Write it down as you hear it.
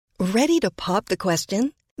Ready to pop the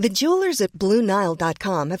question? The jewelers at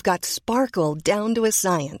BlueNile.com have got sparkle down to a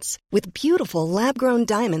science with beautiful lab-grown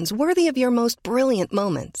diamonds worthy of your most brilliant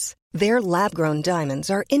moments. Their lab-grown diamonds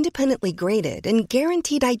are independently graded and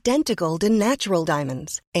guaranteed identical to natural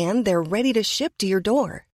diamonds, and they're ready to ship to your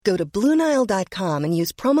door. Go to BlueNile.com and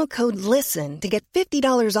use promo code LISTEN to get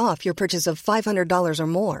 $50 off your purchase of $500 or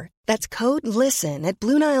more. That's code LISTEN at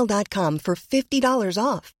BlueNile.com for $50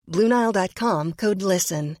 off. BlueNile.com, code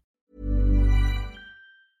LISTEN.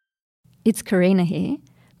 It's Karina here.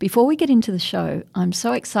 Before we get into the show, I'm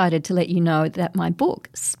so excited to let you know that my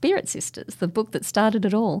book, Spirit Sisters, the book that started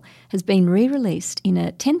it all, has been re-released in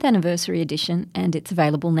a 10th anniversary edition and it's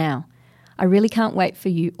available now. I really can't wait for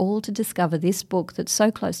you all to discover this book that's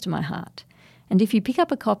so close to my heart. And if you pick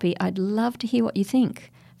up a copy, I'd love to hear what you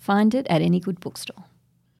think. Find it at any good bookstore.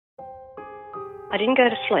 I didn't go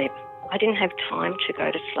to sleep. I didn't have time to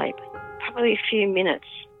go to sleep. Probably a few minutes,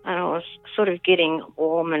 and I was sort of getting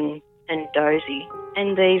warm and dozy.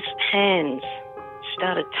 And these hands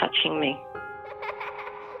started touching me.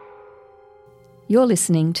 You're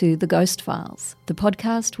listening to The Ghost Files, the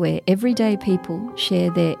podcast where everyday people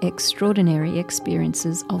share their extraordinary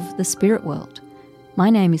experiences of the spirit world. My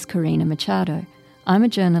name is Karina Machado. I'm a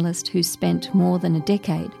journalist who's spent more than a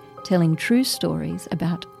decade telling true stories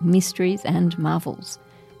about mysteries and marvels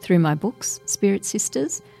through my books, Spirit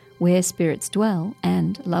Sisters, Where Spirits Dwell,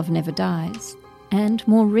 and Love Never Dies, and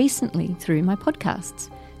more recently through my podcasts,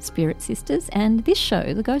 Spirit Sisters and this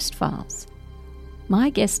show, The Ghost Files. My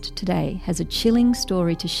guest today has a chilling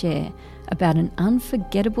story to share about an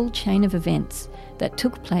unforgettable chain of events that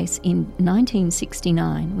took place in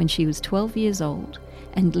 1969 when she was 12 years old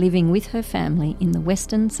and living with her family in the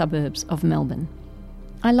western suburbs of Melbourne.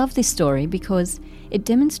 I love this story because it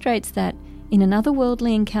demonstrates that in an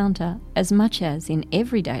otherworldly encounter, as much as in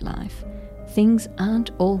everyday life, things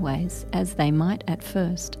aren't always as they might at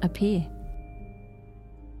first appear.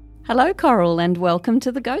 Hello, Coral, and welcome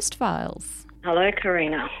to The Ghost Files. Hello,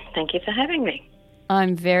 Karina. Thank you for having me.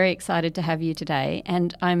 I'm very excited to have you today,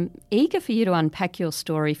 and I'm eager for you to unpack your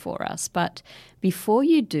story for us. But before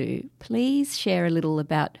you do, please share a little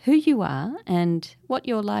about who you are and what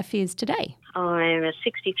your life is today. I'm a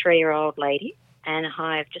 63-year-old lady, and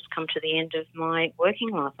I've just come to the end of my working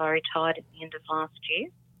life. I retired at the end of last year.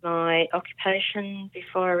 My occupation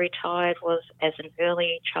before I retired was as an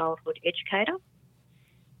early childhood educator,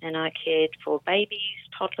 and I cared for babies,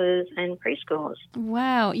 toddlers and preschoolers.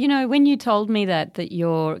 Wow. You know, when you told me that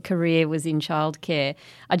your career was in childcare,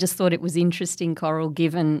 I just thought it was interesting, Coral,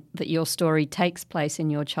 given that your story takes place in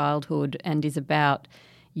your childhood and is about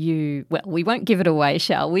you. Well, we won't give it away,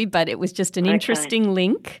 shall we? But it was just an interesting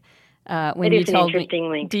link. When it is you told an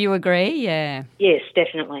interesting me, link. Do you agree? Yeah. Yes,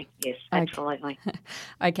 definitely. Yes, absolutely.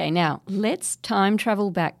 Okay, now let's time travel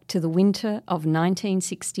back to the winter of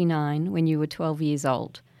 1969 when you were 12 years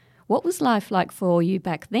old. What was life like for you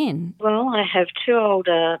back then? Well, I have two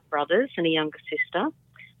older brothers and a younger sister.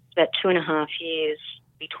 It's about 2.5 years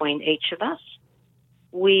between each of us.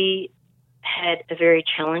 We had a very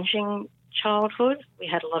challenging childhood. We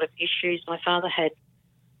had a lot of issues. My father had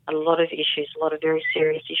a lot of issues, a lot of very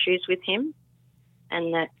serious issues with him,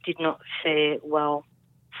 and that did not fare well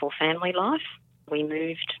for family life. We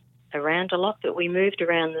moved around a lot, but we moved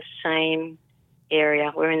around the same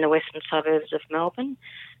area. We're in the western suburbs of Melbourne,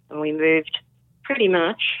 and we moved pretty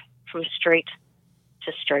much from street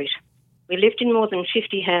to street. We lived in more than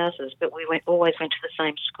 50 houses, but we always went to the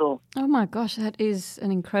same school. Oh my gosh, that is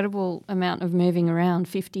an incredible amount of moving around,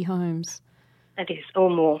 50 homes. That is, or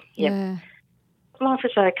more, yep. Yeah. Life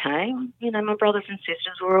was okay. You know, my brothers and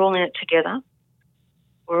sisters were all in it together.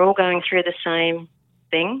 We're all going through the same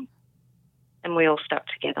thing, and we all stuck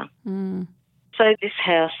together. Mm. So this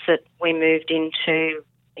house that we moved into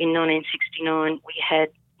in 1969, we had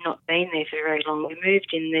not been there for very long. We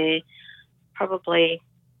moved in there probably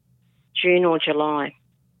June or July.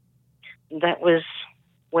 That was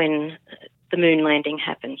when the moon landing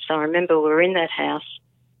happened. So I remember we were in that house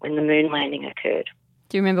when the moon landing occurred.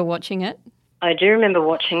 Do you remember watching it? I do remember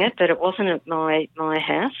watching it, but it wasn't at my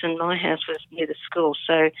house, and my house was near the school.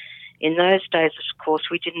 So in those days, of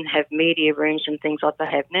course, we didn't have media rooms and things like they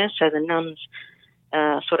have now, so the nuns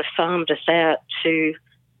sort of farmed us out to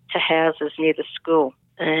houses near the school.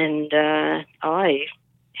 And I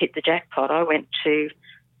hit the jackpot. I went to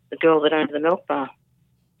the girl that owned the milk bar.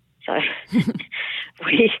 So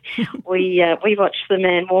we watched the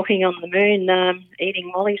man walking on the moon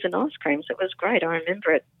eating mollies and ice creams. It was great. I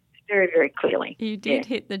remember it very, very clearly. You did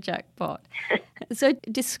hit the jackpot. So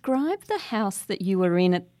describe the house that you were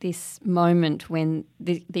in at this moment when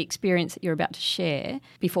the experience that you're about to share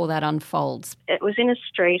before that unfolds. It was in a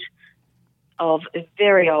street of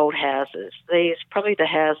very old houses. Probably the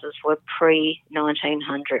houses were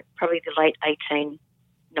pre-1900, probably the late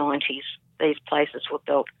 1890s. These places were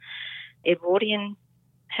built. Edwardian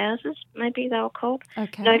houses, maybe they were called.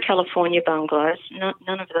 Okay. No California bungalows,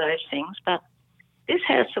 none of those things. But this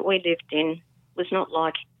house that we lived in was not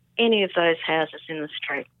like any of those houses in the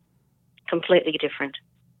street. Completely different.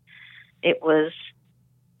 It was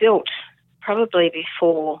built probably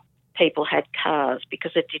before people had cars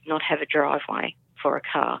because it did not have a driveway for a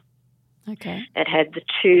car. Okay. It had the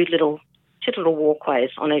two little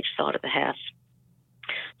walkways on each side of the house.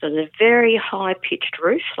 So there's a very high-pitched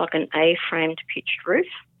roof, like an A-framed pitched roof,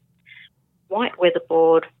 white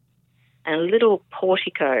weatherboard, and a little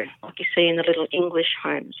portico, like you see in the little English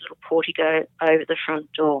homes, a little portico over the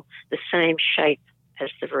front door, the same shape as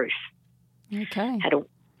the roof. Okay. Had a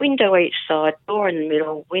window each side, door in the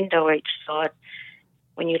middle, window each side.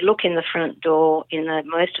 When you look in the front door, in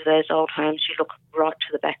most of those old homes, you look right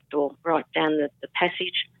to the back door, right down the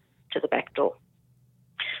passage to the back door,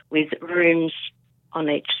 with rooms on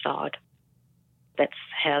each side. That's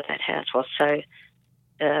how that house was. So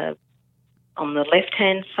on the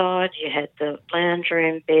left-hand side, you had the lounge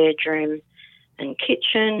room, bedroom and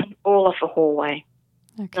kitchen, all off a hallway.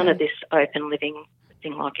 Okay. None of this open living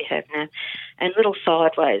thing like you have now. And little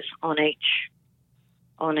sideways on each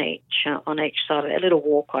side of it, little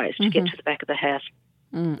walkways to get to the back of the house.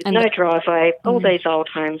 And no driveway. All these old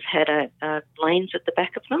homes had lanes at the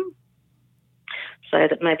back of them, so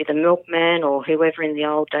that maybe the milkman or whoever in the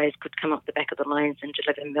old days could come up the back of the lanes and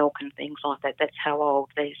deliver milk and things like that. That's how old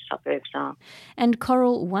these suburbs are. And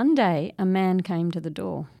Coral, one day a man came to the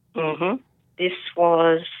door. Mm-hmm. This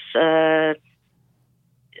was, I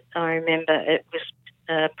remember it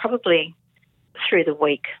was probably through the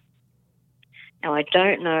week. Now, I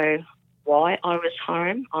don't know why I was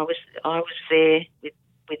home. I was there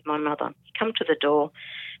with my mother. He come to the door,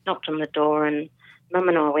 knocked on the door, and Mum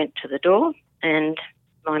and I went to the door, and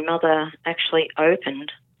my mother actually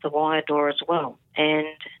opened the wire door as well. And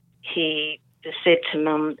he said to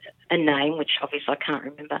Mum a name, which obviously I can't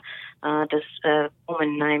remember. Does a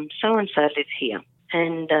woman named so-and-so live here?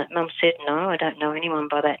 And Mum said, no, I don't know anyone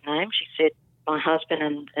by that name. She said, my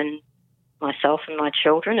husband and myself and my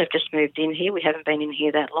children have just moved in here. We haven't been in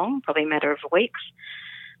here that long, probably a matter of weeks.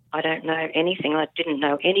 I don't know anything. I didn't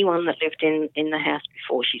know anyone that lived in the house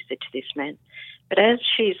before, she said to this man. But as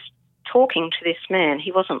she's talking to this man,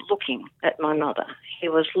 he wasn't looking at my mother. He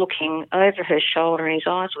was looking over her shoulder, and his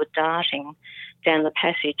eyes were darting down the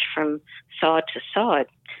passage from side to side.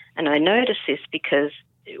 And I noticed this because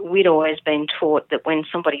we'd always been taught that when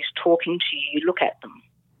somebody's talking to you, you look at them.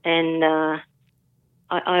 And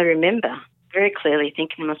I remember very clearly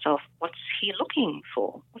thinking to myself, what's he looking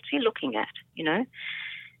for? What's he looking at, you know?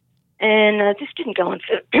 And this didn't go on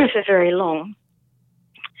for very long.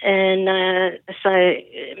 And so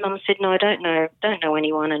Mum said, no, I don't know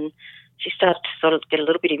anyone. And she started to sort of get a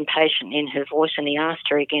little bit impatient in her voice, and he asked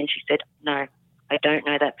her again. She said, no, I don't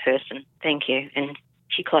know that person. Thank you. And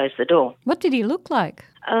she closed the door. What did he look like?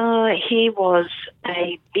 He was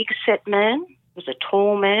a big-set man. He was a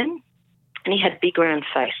tall man, and he had a big round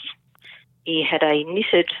face. He had a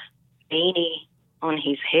knitted beanie on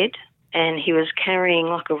his head, and he was carrying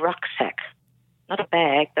like a rucksack. Not a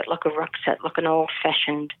bag, but like a rucksack, like an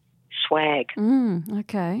old-fashioned swag.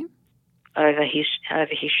 Okay. Over his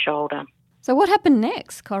shoulder. So what happened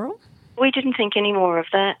next, Coral? We didn't think any more of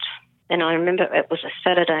that. And I remember it was a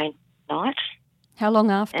Saturday night. How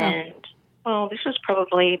long after? And, well, this was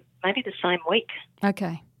probably maybe the same week.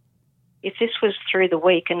 Okay. If this was through the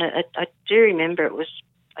week, and I do remember it was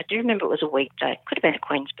a weekday. Could have been a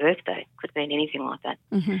Queen's birthday. Could have been anything like that.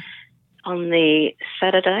 Mm-hmm. On the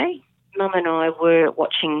Saturday, Mum and I were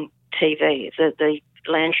watching TV. The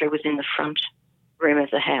lounge room was in the front room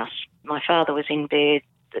of the house. My father was in bed.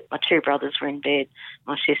 My two brothers were in bed.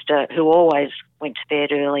 My sister, who always went to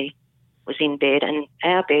bed early, was in bed. And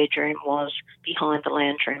our bedroom was behind the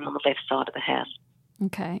lounge room on the left side of the house.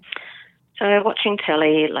 Okay. So watching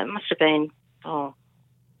telly, it must have been,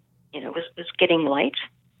 it was getting late.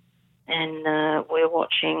 And I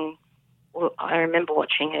remember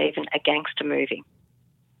watching even a gangster movie.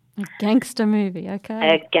 A gangster movie,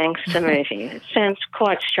 okay. A gangster movie. It sounds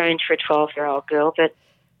quite strange for a 12-year-old girl, but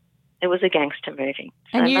it was a gangster movie.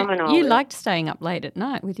 So and you liked staying up late at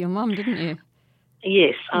night with your mum, didn't you?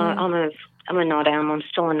 Yes, I'm a I'm a night owl. I'm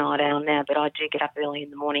still a night owl now, but I do get up early in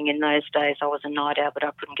the morning. In those days, I was a night owl, but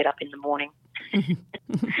I couldn't get up in the morning.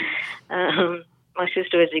 My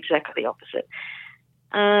sister was exactly the opposite.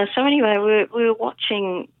 So anyway, we were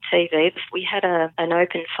watching TV. We had an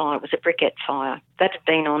open fire. It was a briquette fire. That had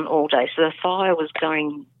been on all day, so the fire was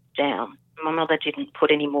going down. My mother didn't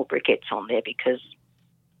put any more briquettes on there because,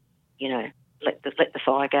 you know, let the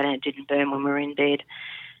fire go down. It didn't burn when we were in bed.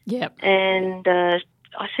 Yep. And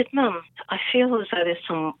I said, Mum, I feel as though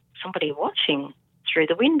there's somebody watching through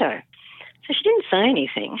the window. So she didn't say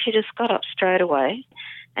anything. She just got up straight away,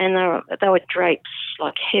 and they were drapes,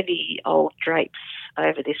 like heavy old drapes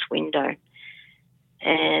over this window.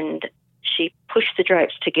 And she pushed the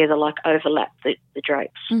drapes together, like overlapped the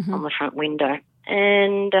drapes on the front window.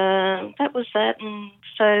 And that was that. And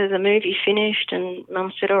so the movie finished, and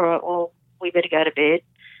Mum said, all right, well, we better go to bed.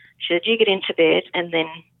 She said, you get into bed, and then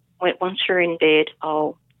once you're in bed,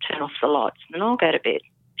 I'll turn off the lights and I'll go to bed.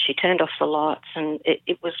 She turned off the lights, and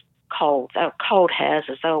it was cold. They were cold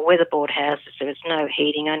houses. They were weatherboard houses. There was no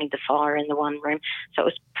heating, only the fire in the one room. So it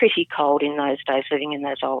was pretty cold in those days, living in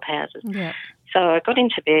those old houses. Yeah. So I got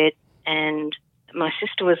into bed, and my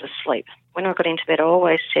sister was asleep. When I got into bed, I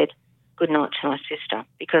always said good night to my sister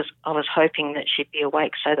because I was hoping that she'd be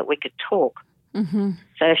awake so that we could talk. Mm-hmm.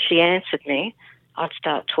 So if she answered me, I'd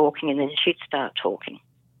start talking, and then she'd start talking.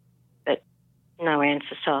 But no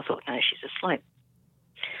answer, so I thought, no, she's asleep.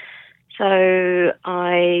 So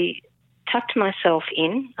I tucked myself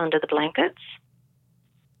in under the blankets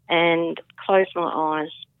and closed my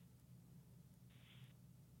eyes.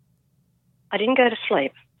 I didn't go to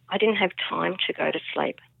sleep. I didn't have time to go to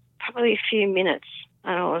sleep. Probably a few minutes,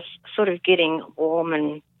 and I was sort of getting warm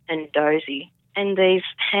and dozy. And these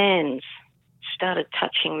hands started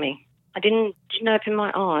touching me. I didn't open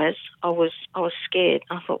my eyes. I was scared.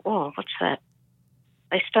 I thought, whoa, what's that?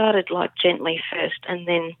 They started like gently first, and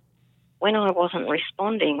then when I wasn't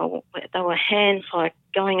responding, or they were hands like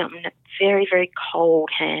going up, very, very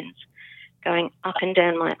cold hands, going up and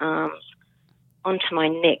down my arms, onto my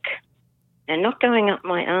neck, and not going up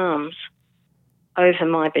my arms over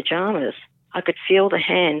my pyjamas. I could feel the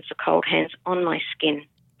hands, the cold hands, on my skin,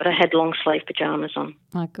 but I had long sleeve pyjamas on.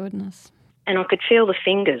 My goodness. And I could feel the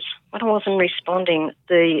fingers. When I wasn't responding,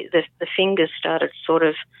 the fingers started sort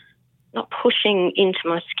of not pushing into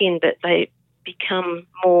my skin, but they become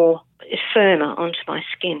more firmer onto my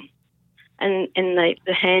skin. And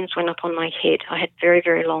the hands went up on my head. I had very,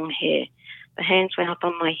 very long hair. The hands went up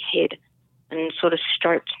on my head and sort of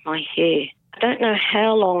stroked my hair. I don't know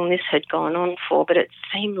how long this had gone on for, but it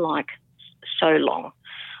seemed like so long.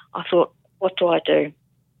 I thought, what do I do?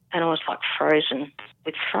 And I was like frozen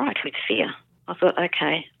with fright, with fear. I thought,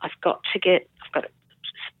 okay, I've got to get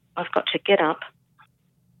up.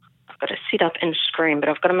 I've got to sit up and scream, but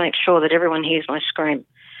I've got to make sure that everyone hears my scream.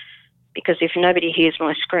 Because if nobody hears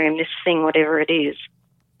my scream, this thing, whatever it is,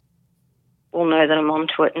 will know that I'm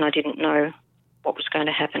onto it, and I didn't know what was going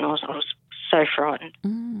to happen. I was so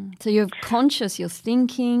frightened. So you're conscious, you're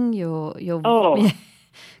thinking, you're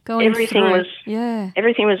going everything through.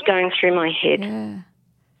 Everything was going through my head. Yeah.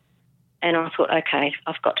 And I thought, okay,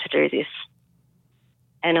 I've got to do this.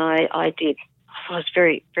 And I did. I was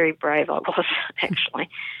very, very brave, I was, actually.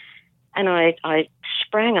 And I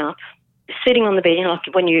sprang up, sitting on the bed,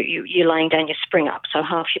 like when you're laying down, you spring up. So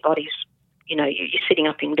half your body's, you're sitting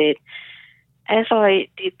up in bed. As I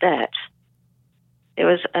did that, there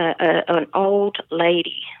was an old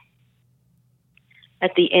lady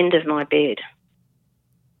at the end of my bed.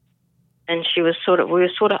 And we were sort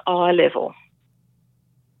of eye level.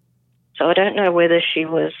 So I don't know whether she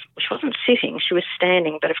wasn't sitting, she was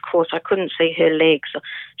standing, but of course I couldn't see her legs.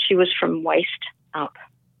 She was from waist up.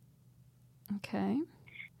 Okay.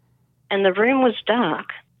 And the room was dark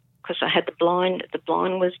because I had the blind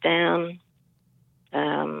was down.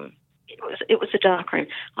 It was a dark room.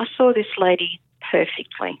 I saw this lady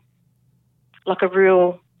perfectly, like a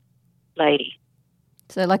real lady.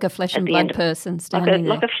 So like a flesh and blood person standing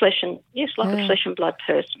there. Like a flesh and blood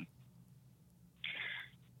person.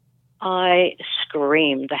 I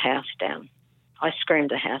screamed the house down.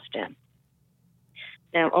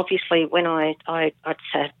 Now, obviously, when I'd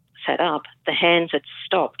sat up, the hands had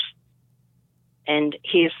stopped. And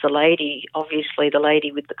here's the lady, obviously the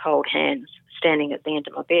lady with the cold hands, standing at the end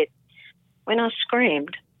of my bed. When I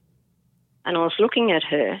screamed and I was looking at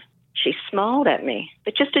her, she smiled at me,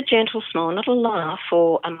 but just a gentle smile, not a laugh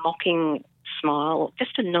or a mocking smile,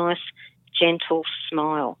 just a nice, gentle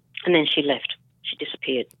smile. And then she left. She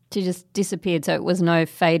disappeared. She just disappeared, so it was no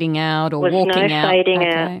fading out or walking out? No fading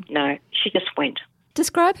out, no. She just went.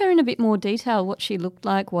 Describe her in a bit more detail, what she looked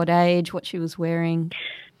like, what age, what she was wearing.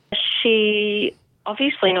 She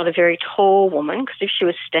obviously not a very tall woman, because if she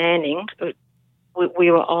was standing,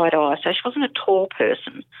 we were eye to eye, so she wasn't a tall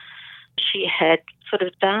person. She had sort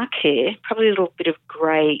of dark hair, probably a little bit of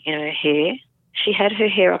grey in her hair. She had her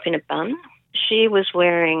hair up in a bun. She was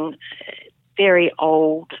wearing very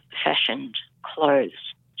old-fashioned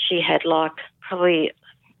clothes. She had probably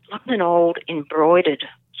an old embroidered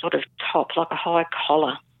sort of top, like a high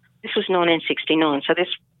collar. This was 1969, so this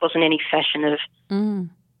wasn't any fashion of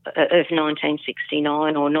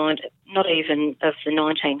 1969 or not even of the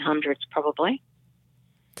 1900s, probably.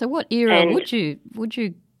 So what era would you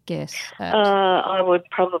guess at? I would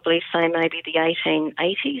probably say maybe the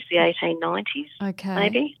 1880s, the 1890s. Okay.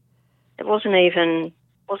 Maybe. It wasn't even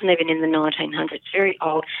in the 1900s. Very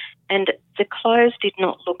old, and the clothes did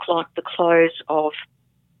not look like the clothes of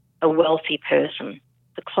a wealthy person.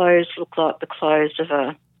 The clothes looked like the clothes of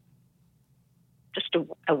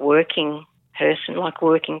a working person, like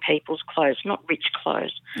working people's clothes, not rich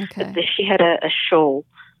clothes. Okay. But she had a shawl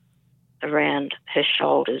around her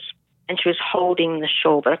shoulders, and she was holding the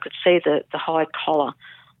shawl, but I could see the high collar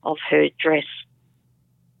of her dress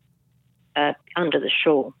under the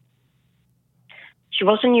shawl. She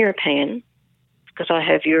wasn't European, because I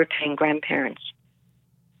have European grandparents.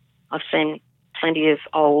 I've seen plenty of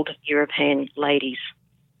old European ladies.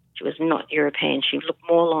 She was not European. She looked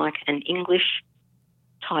more like an English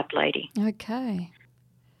type lady. Okay.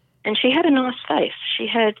 And she had a nice face. She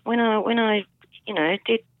had, when I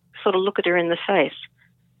did sort of look at her in the face,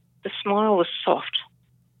 the smile was soft.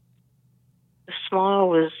 The smile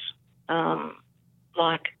was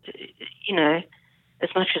as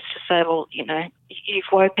much as to say, well, you've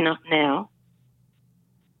woken up now.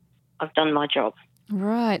 I've done my job.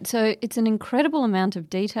 Right. So it's an incredible amount of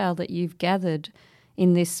detail that you've gathered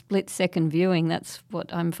in this split-second viewing. That's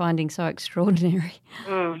what I'm finding so extraordinary.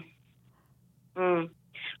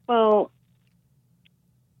 Well,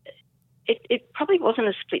 it probably wasn't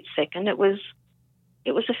a split second. It was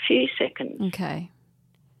a few seconds. Okay.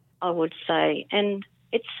 I would say. And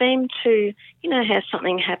it seemed to, how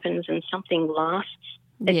something happens and something lasts.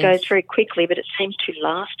 It Yes. goes very quickly, but it seems to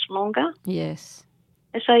last longer. Yes.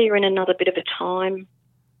 As though you're in another bit of a time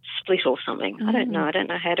split or something. I don't know. I don't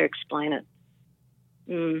know how to explain it.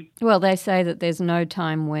 Well, they say that there's no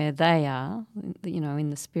time where they are, in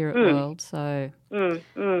the spirit world. So, But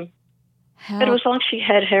it was like she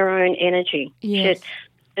had her own energy. Yes.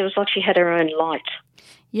 It was like she had her own light.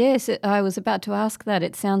 Yes, I was about to ask that.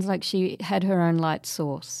 It sounds like she had her own light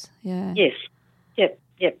source. Yeah. Yes. Yep.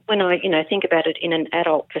 When I, think about it in an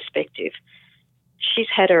adult perspective, she's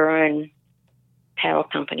had her own power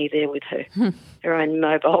company there with her, her own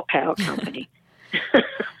mobile power company.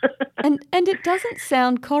 And it doesn't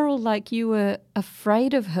sound, Coral, like you were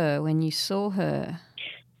afraid of her when you saw her.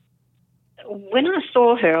 When I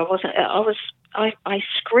saw her, I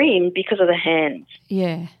screamed because of the hands.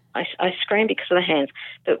 Yeah. I screamed because of the hands.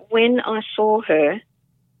 But when I saw her,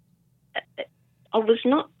 I was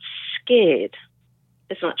not scared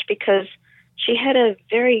as much, because she had a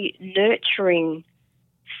very nurturing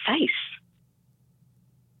face.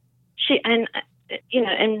 And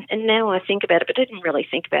now I think about it, but I didn't really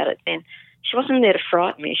think about it then. She wasn't there to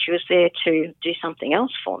frighten me. She was there to do something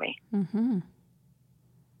else for me. Mm-hmm.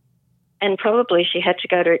 And probably she had to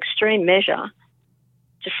go to extreme measure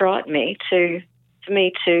to frighten me, for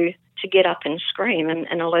me to get up and scream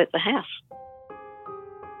and alert the house.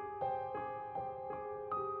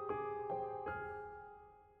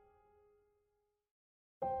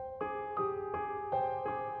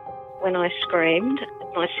 When I screamed,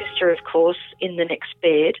 my sister, of course, in the next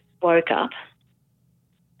bed, woke up.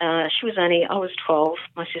 I was 12.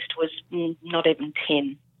 My sister was not even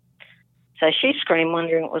 10. So she screamed,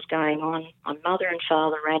 wondering what was going on. My mother and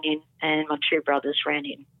father ran in, and my two brothers ran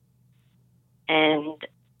in. And,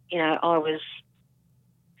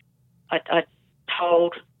 I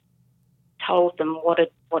told them what had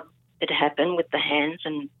happened with the hands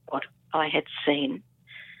and what I had seen.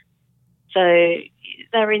 So they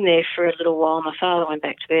were in there for a little while. My father went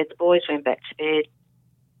back to bed. The boys went back to bed.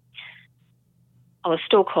 I was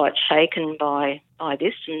still quite shaken by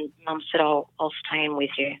this, and Mum said, I'll stay in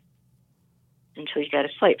with you until you go to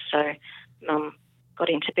sleep. So Mum got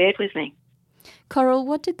into bed with me. Coral,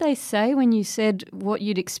 what did they say when you said what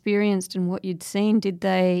you'd experienced and what you'd seen? Did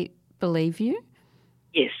they believe you?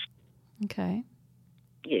 Yes. Okay.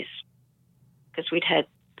 Yes. Because we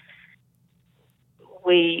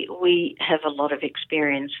have a lot of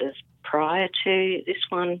experiences prior to this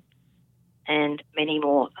one, and many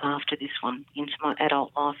more after this one into my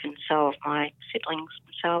adult life, and so of my siblings,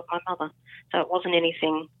 and so of my mother. So it wasn't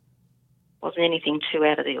anything too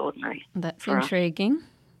out of the ordinary. That's intriguing.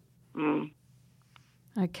 Mm.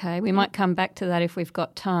 Okay, we might come back to that if we've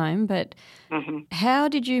got time, but Mm-hmm. how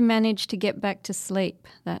did you manage to get back to sleep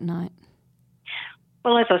that night?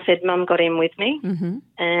 Well, as I said, Mum got in with me, Mm-hmm.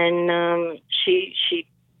 and she,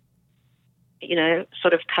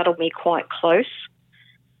 sort of cuddled me quite close,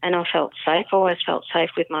 and I felt safe. I always felt safe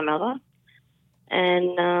with my mother,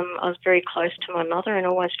 and I was very close to my mother and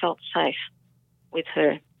always felt safe with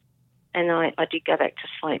her. And I did go back to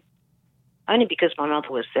sleep, only because my mother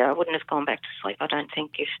was there. I wouldn't have gone back to sleep, I don't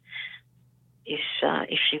think, if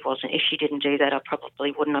she didn't do that. I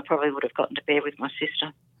probably wouldn't. I probably would have gotten to bed with my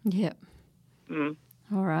sister. Yep. Mm.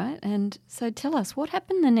 All right. And so tell us, what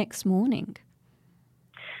happened the next morning?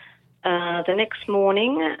 The next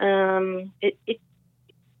morning, it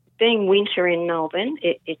being winter in Melbourne,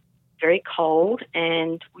 it's very cold,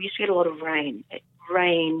 and we used to get a lot of rain. It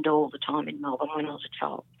rained all the time in Melbourne when I was a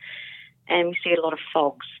child, and we used to get a lot of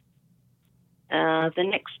fogs. The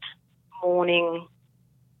next morning,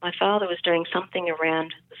 my father was doing something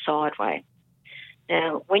around the sideway.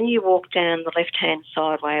 Now, when you walk down the left-hand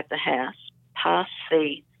sideway of the house, past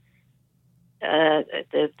the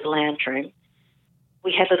lounge room,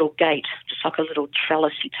 we had a little gate, just like a little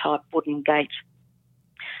trellisy type wooden gate.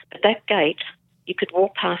 But that gate, you could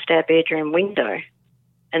walk past our bedroom window,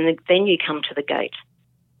 and then you come to the gate.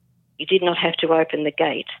 You did not have to open the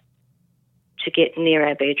gate to get near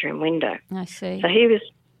our bedroom window. I see. So he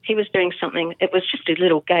was doing something. It was just a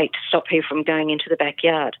little gate to stop people from going into the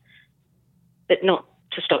backyard, but not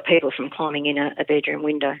to stop people from climbing in a bedroom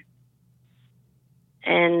window.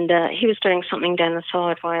 And he was doing something down the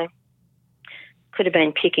sideway. Could have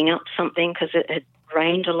been picking up something because it had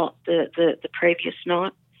rained a lot the previous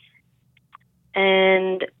night.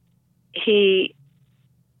 And he,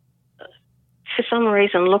 for some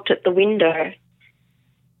reason, looked at the window,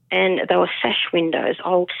 and they were sash windows,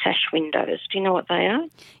 old sash windows. Do you know what they are?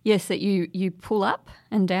 Yes, that you pull up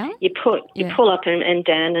and down? You pull up and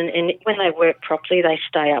down, and when they work properly, they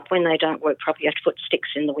stay up. When they don't work properly, you have to put sticks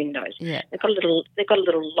in the windows. Yeah. They've got a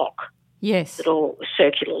little lock. Yes. Little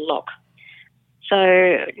circular lock. So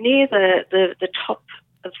near the top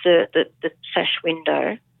of the sash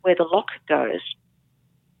window where the lock goes,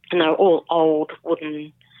 and they're all old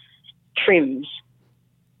wooden trims,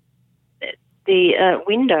 the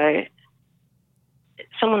window,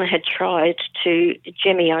 someone had tried to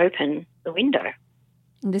jemmy open the window.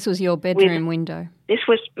 And this was your bedroom window? This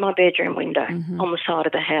was my bedroom window on the side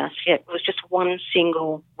of the house. Yeah, it was just one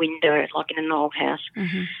single window, like in an old house.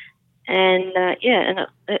 Mm-hmm. And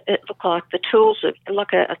it looked like the tools,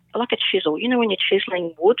 like a chisel. You know when you're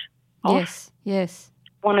chiseling wood off? Yes.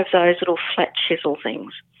 One of those little flat chisel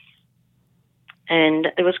things. And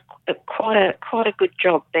it was quite a good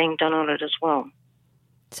job being done on it as well.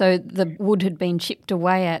 So the wood had been chipped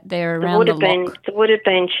away at there around the lock? The wood had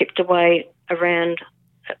been chipped away around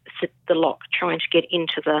the lock, trying to get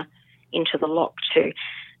into the lock to,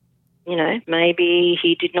 maybe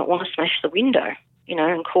he did not want to smash the window,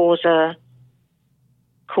 and cause a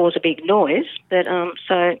big noise. But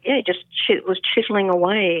it was chiseling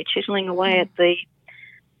away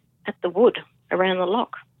at the wood around the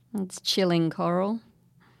lock. It's chilling, Coral.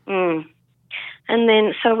 Mm. And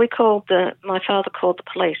then, so my father called the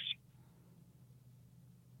police.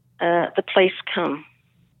 The police come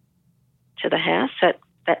to the house that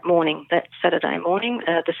morning, that Saturday morning,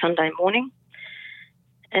 the Sunday morning,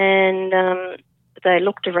 and they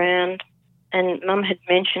looked around, and Mum had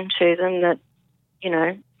mentioned to them that,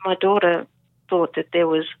 my daughter thought that there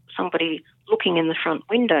was somebody looking in the front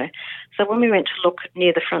window. So when we went to look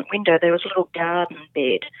near the front window, there was a little garden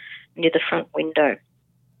bed near the front window.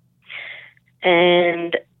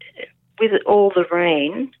 And with all the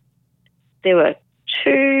rain, there were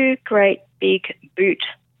two great big boot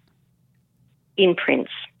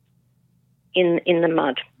imprints in the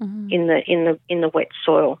mud, in the wet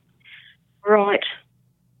soil, right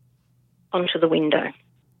onto the window.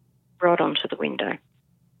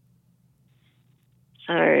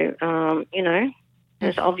 So,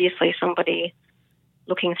 there's obviously somebody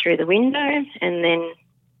looking through the window, and then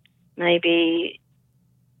maybe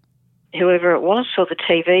whoever it was saw the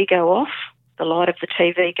TV go off, the light of the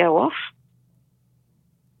TV go off,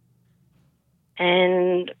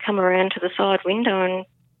 and come around to the side window, and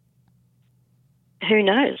who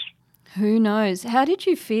knows? Who knows? How did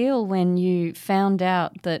you feel when you found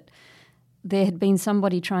out that there had been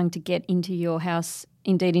somebody trying to get into your house,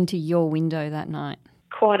 indeed into your window that night?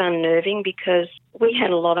 Quite unnerving, because we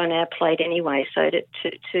had a lot on our plate anyway, so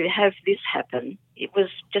to have this happen, it was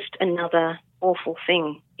just another awful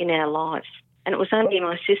thing in our lives. And it was only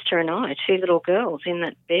my sister and I, two little girls in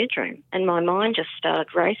that bedroom, and my mind just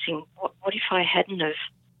started racing. What if I hadn't have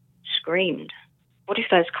screamed. What if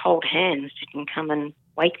those cold hands didn't come and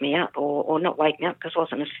wake me up, or not wake me up because I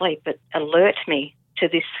wasn't asleep, but alert me to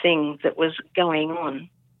this thing that was going on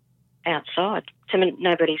outside to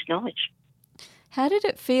nobody's knowledge. How did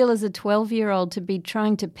it feel as a 12-year-old to be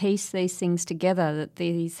trying to piece these things together, that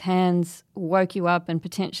these hands woke you up and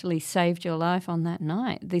potentially saved your life on that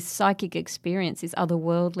night, this psychic experience, this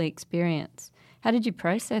otherworldly experience? How did you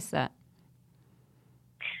process that?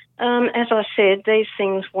 As I said, these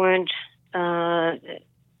things weren't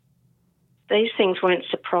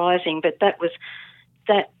surprising, but that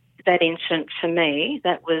incident for me,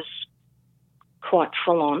 that was quite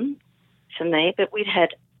full on for me. But we'd had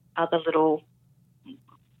other little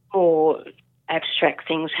more abstract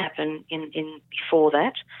things happen in before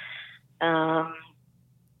that.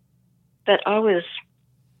 But I was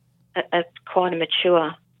quite a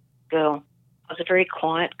mature girl. I was a very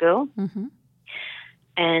quiet girl,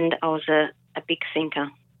 and I was a big thinker.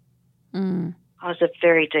 I was a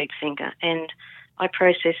very deep thinker, and I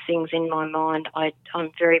process things in my mind.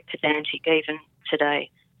 I'm very pedantic even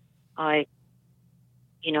today. I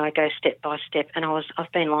go step by step, and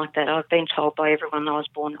I've been like that. I've been told by everyone I was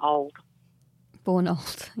born old. Born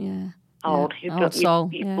old, yeah. Old. Yeah. Old soul,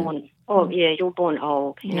 you're born. Oh, yeah, you're born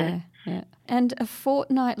old. You know? Yeah. And a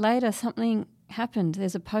fortnight later, something happened.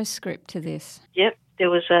 There's a postscript to this. Yep, there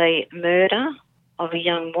was a murder of a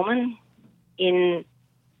young woman in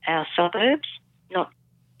our suburbs, not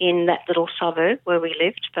in that little suburb where we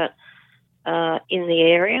lived, but in the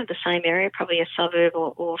area, the same area, probably a suburb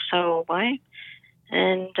or so away.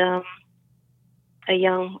 And a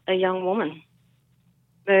young woman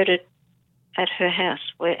murdered at her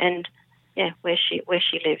house where she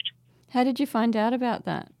lived. How did you find out about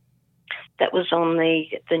that? That was on the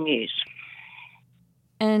news.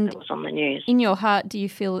 And that was on the news. In your heart, do you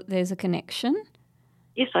feel that there's a connection?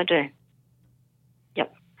 Yes, I do.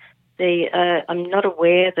 Yep. I'm not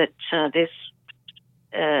aware that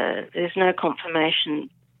there's no confirmation.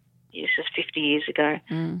 This is 50 years ago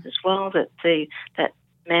as well, that that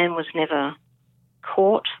man was never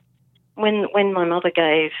caught. When my mother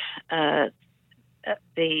gave to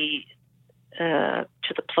the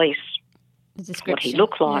police what he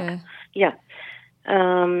looked like, she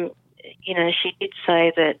did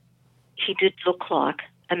say that he did look like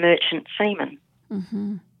a merchant seaman,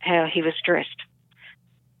 how he was dressed.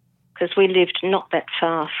 Because we lived not that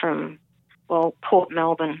far from, Port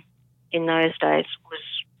Melbourne in those days was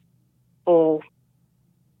all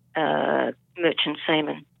merchant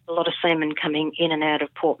seamen. A lot of seamen coming in and out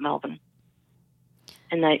of Port Melbourne.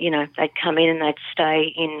 And they'd come in and they'd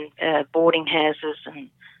stay in boarding houses and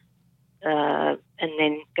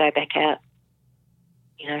then go back out,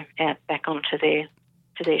 out back onto their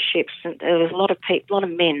ships. And there was a lot of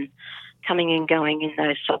men coming and going in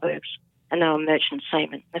those suburbs, and they were merchant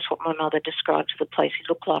seamen. That's what my mother described to the police. He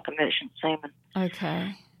looked like a merchant seaman.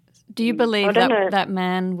 Okay. Do you believe that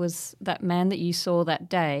man was that man that you saw that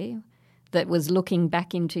day, that was looking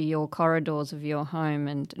back into your corridors of your home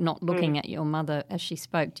and not looking at your mother as she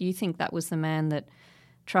spoke? Do you think that was the man that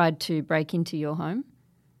tried to break into your home?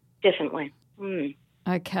 Definitely.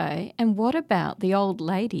 Okay. And what about the old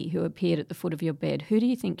lady who appeared at the foot of your bed? Who do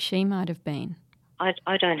you think she might have been?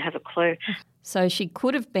 I don't have a clue. So she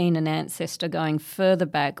could have been an ancestor going further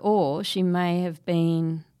back, or she may have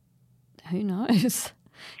been, who knows?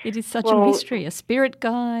 It is such a mystery, a spirit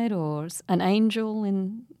guide or an angel,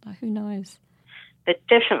 who knows? But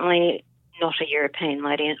definitely not a European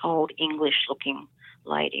lady, an old English-looking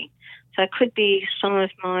lady. So it could be some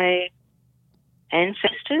of my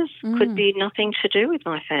ancestors, could be nothing to do with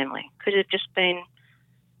my family. Could have just been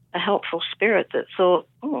a helpful spirit that thought,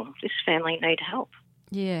 this family need help.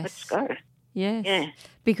 Yes. Let's go. Yes. Yeah.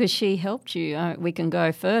 Because she helped you. We can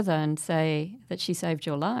go further and say that she saved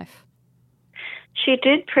your life. She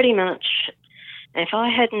did pretty much. If I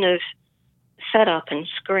hadn't have sat up and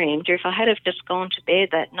screamed, or if I had have just gone to bed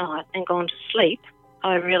that night and gone to sleep,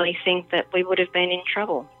 I really think that we would have been in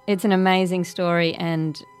trouble. It's an amazing story,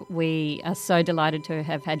 and we are so delighted to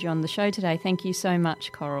have had you on the show today. Thank you so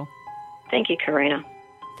much, Coral. Thank you, Karina.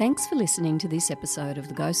 Thanks for listening to this episode of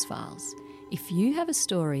The Ghost Files. If you have a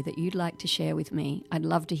story that you'd like to share with me, I'd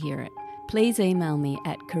love to hear it. Please email me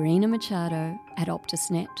at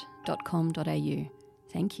karinamachado@optusnet.com.au.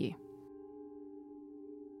 Thank you.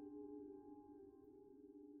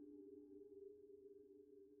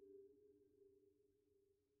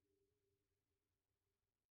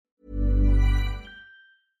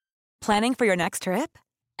 Planning for your next trip?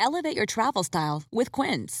 Elevate your travel style with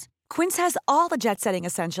Quince. Quince has all the jet-setting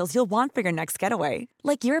essentials you'll want for your next getaway,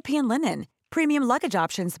 like European linen, premium luggage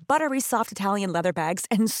options, buttery soft Italian leather bags,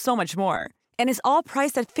 and so much more. And is all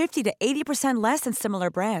priced at 50 to 80% less than similar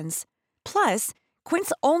brands. Plus,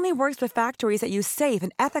 Quince only works with factories that use safe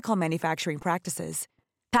and ethical manufacturing practices.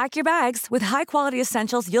 Pack your bags with high-quality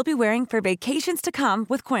essentials you'll be wearing for vacations to come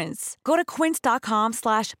with Quince. Go to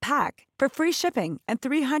quince.com/pack for free shipping and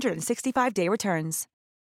 365-day returns.